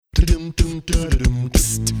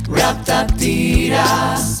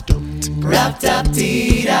Rap-tap-tee-da,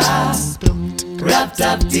 rap-tap-tee-da,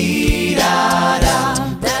 rap-tap-tee-da-da,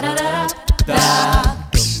 da-da-da-da,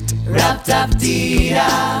 rap-tap-tee-da,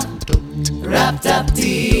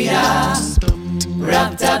 rap-tap-tee-da,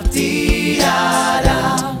 rap-tap-tee-da-da,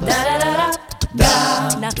 da-da-da-da.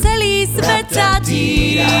 Na celý svet sa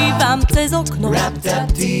dívam cez okno,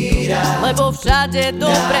 lebo všade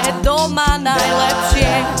dobre, doma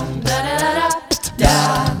najlepšie.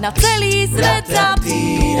 Na celý svet sa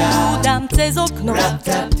búdam cez okno,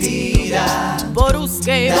 po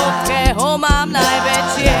ruskej vodke ho mám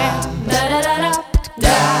najväčšie.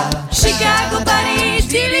 Chicago, Paríž,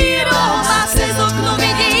 Dili, Roma, cez okno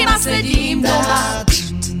vidím a sedím doma.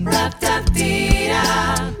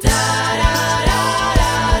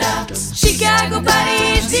 Chicago,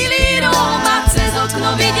 Paríž, Dili, Roma, cez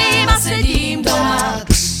okno vidím a sedím doma.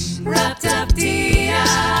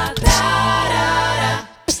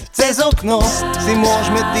 Cez okno si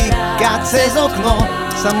môžeme týkať, cez okno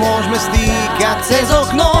sa môžeme stýkať, cez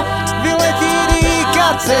okno vyletí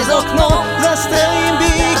rýka, cez okno zastrelím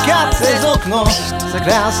býka, cez okno sa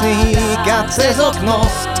krásne hýka, cez okno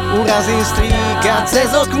urazím strýka, cez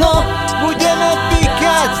okno budeme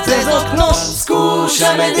píkať, cez okno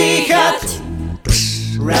skúšame dýchať.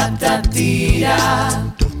 Rap-tap-tee-da,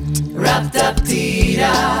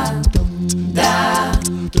 rap-tap-tee-da, da,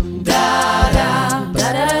 da, da,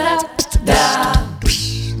 da-da-da-da,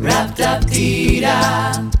 rap-tap-tee-da,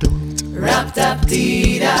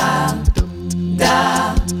 rap-tap-tee-da,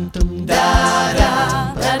 da, da-da,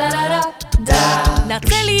 da-da-da-da. Na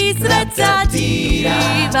celý svet sa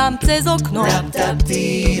dívam cez okno,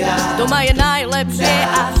 doma je najlepšie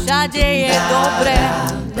a všade je dobre.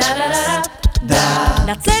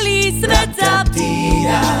 Na celý svet sa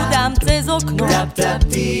búdam cez okno,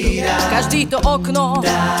 každý to okno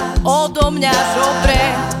odo mňa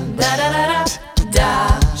žobre.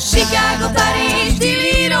 Chicago, Paríž,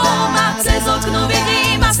 Dili, Roma, cez okno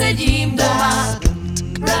vidím a sedím doma.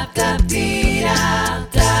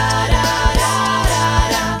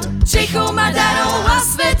 Čechov, Maďarov a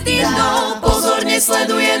svet Indov pozorne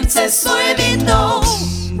sledujem cez svoje window.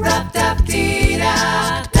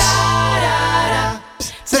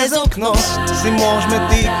 Cez okno si môžeme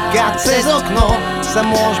týkať, cez okno sa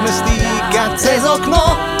môžeme stýkať, cez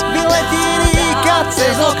okno vyletí rýka,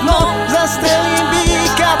 cez okno zastrelím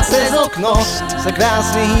býka, cez okno sa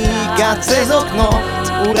krásne hýka, cez okno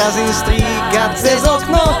urazím strýka, cez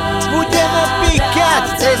okno budeme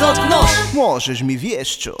píkať, cez okno môžeš mi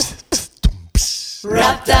vieš čo.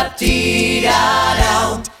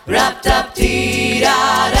 Rap-tap-tee-da-dow,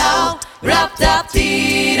 rap-tap-tee-da-dow,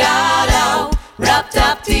 rap-tap-tee-da-dow,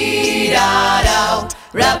 rap-tap-tee-da-dow,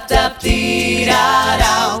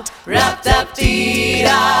 rap-tap-tee-da-dow,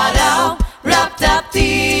 rap-tap-tee-da-dow,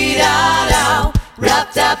 rap-tap-tee-da-dow,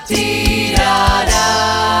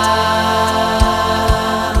 rap-tap-tee-da-dow.